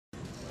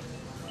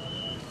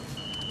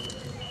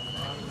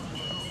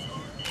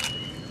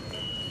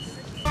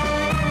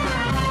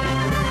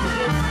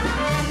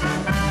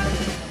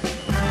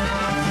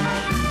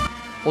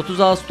30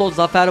 Ağustos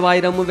Zafer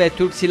Bayramı ve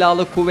Türk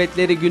Silahlı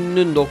Kuvvetleri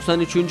Günü'nün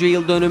 93.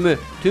 yıl dönümü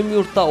tüm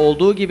yurtta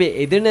olduğu gibi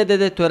Edirne'de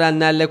de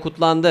törenlerle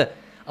kutlandı.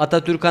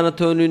 Atatürk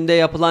Anıtı önünde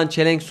yapılan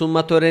çelenk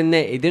sunma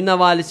törenine Edirne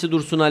Valisi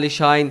Dursun Ali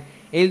Şahin,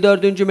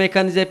 54.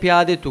 Mekanize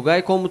Piyade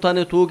Tugay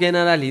Komutanı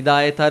Tuğgeneral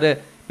Hidayet Arı,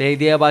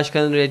 Belediye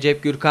Başkanı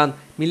Recep Gürkan,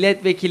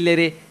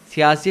 milletvekilleri,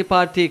 siyasi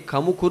parti,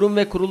 kamu kurum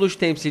ve kuruluş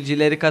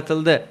temsilcileri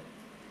katıldı.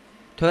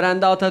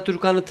 Törende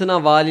Atatürk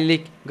Anıtı'na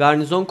valilik,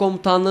 garnizon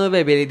komutanlığı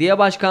ve belediye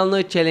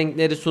başkanlığı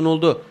çelenkleri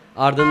sunuldu.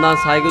 Ardından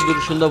saygı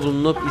duruşunda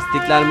bulunup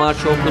İstiklal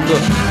Marşı okundu.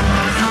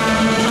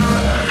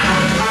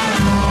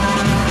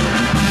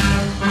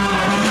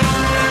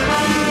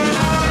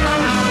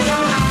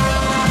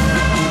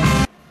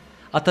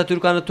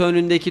 Atatürk Anıtı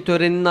önündeki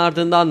törenin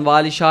ardından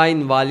Vali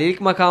Şahin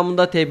valilik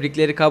makamında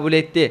tebrikleri kabul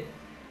etti.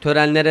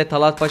 Törenlere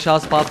Talatpaşa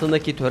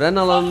asfaltındaki tören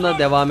alanında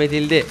devam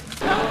edildi.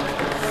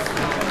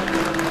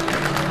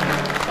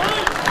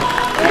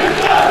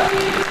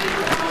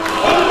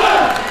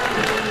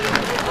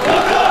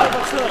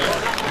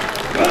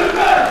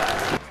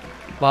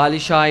 Vali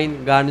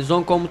Şahin,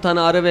 Garnizon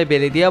Komutanı Arı ve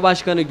Belediye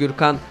Başkanı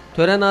Gürkan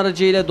tören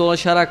aracıyla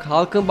dolaşarak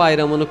halkın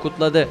bayramını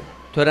kutladı.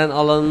 Tören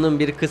alanının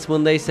bir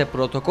kısmında ise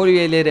protokol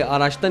üyeleri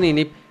araçtan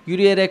inip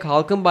yürüyerek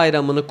halkın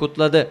bayramını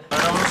kutladı.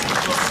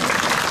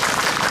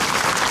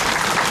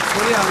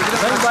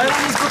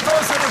 Bayramınız kutlu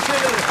olsun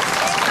şeyleri.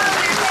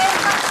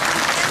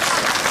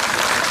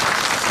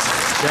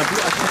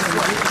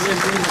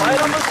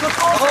 Bayramınız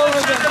kutlu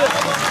olsun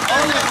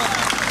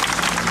şeyleri.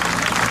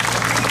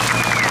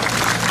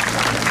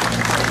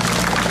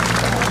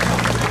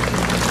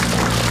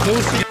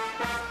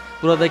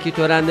 Buradaki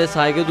törende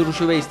saygı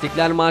duruşu ve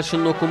İstiklal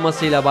Marşı'nın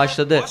okunmasıyla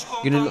başladı.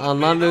 Günün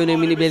anlam ve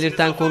önemini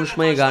belirten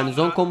konuşmayı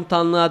Garnizon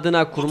Komutanlığı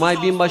adına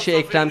Kurmay Binbaşı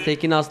Ekrem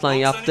Tekin Aslan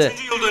yaptı.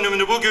 93. yıl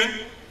dönümünü bugün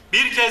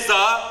bir kez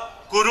daha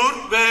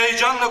gurur ve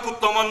heyecanla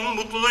kutlamanın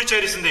mutluluğu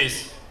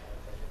içerisindeyiz.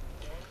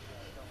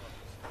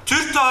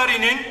 Türk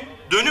tarihinin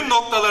dönüm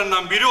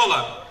noktalarından biri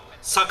olan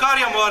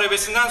Sakarya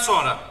Muharebesi'nden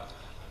sonra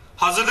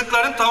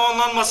hazırlıkların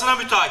tamamlanmasına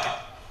mütakip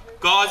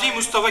Gazi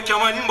Mustafa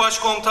Kemal'in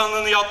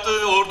başkomutanlığını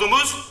yaptığı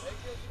ordumuz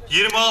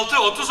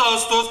 26-30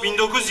 Ağustos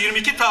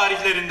 1922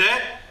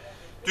 tarihlerinde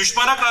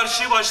düşmana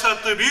karşı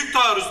başlattığı büyük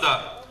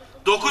taarruzda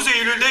 9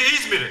 Eylül'de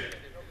İzmir'i,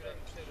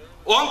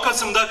 10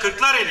 Kasım'da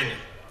Kırklareli'ni,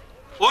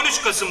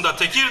 13 Kasım'da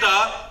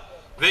Tekirdağ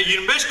ve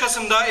 25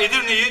 Kasım'da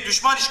Edirne'yi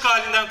düşman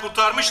işgalinden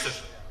kurtarmıştır.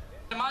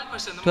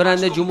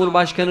 Törende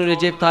Cumhurbaşkanı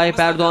Recep Tayyip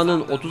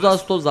Erdoğan'ın 30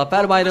 Ağustos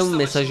Zafer Bayramı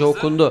mesajı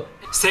okundu.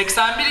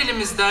 81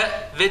 ilimizde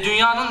ve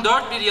dünyanın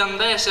dört bir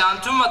yanında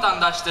yaşayan tüm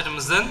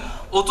vatandaşlarımızın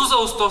 30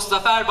 Ağustos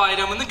Zafer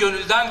Bayramı'nı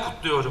gönülden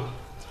kutluyorum.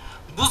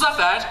 Bu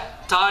zafer,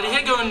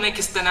 tarihe gömülmek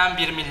istenen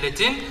bir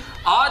milletin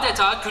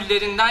adeta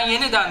küllerinden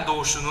yeniden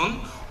doğuşunun,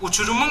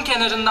 uçurumun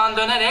kenarından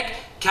dönerek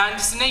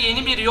kendisine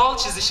yeni bir yol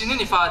çizişinin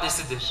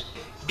ifadesidir.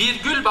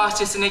 Bir gül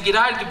bahçesine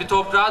girer gibi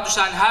toprağa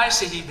düşen her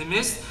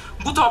şehidimiz,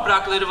 bu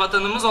toprakları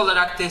vatanımız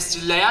olarak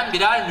tescilleyen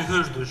birer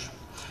mühürdür.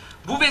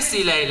 Bu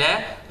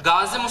vesileyle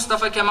Gazi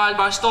Mustafa Kemal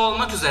başta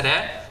olmak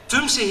üzere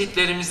tüm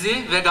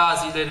şehitlerimizi ve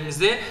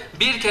gazilerimizi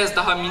bir kez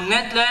daha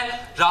minnetle,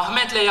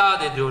 rahmetle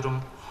yad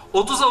ediyorum.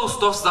 30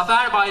 Ağustos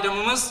Zafer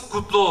Bayramımız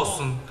kutlu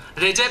olsun.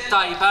 Recep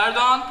Tayyip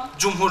Erdoğan,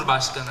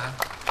 Cumhurbaşkanı.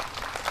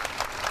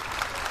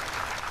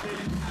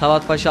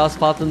 Talatpaşa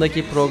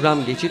asfaltındaki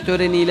program geçit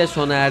töreniyle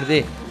sona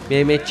erdi.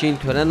 Mehmetçiğin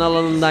tören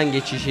alanından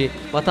geçişi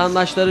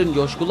vatandaşların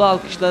coşkulu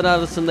alkışları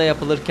arasında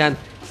yapılırken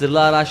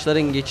zırhlı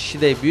araçların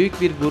geçişi de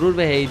büyük bir gurur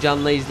ve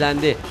heyecanla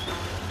izlendi.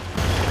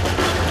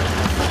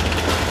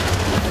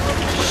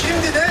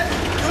 Şimdi de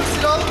Türk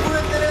Silahlı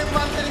Kuvvetleri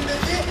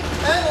envanterindeki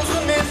en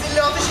uzun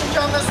menzilli atış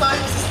imkanına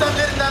sahip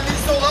sistemlerinden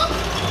birisi olan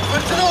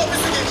fırtına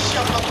obüsü geçiş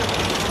yapmaktadır.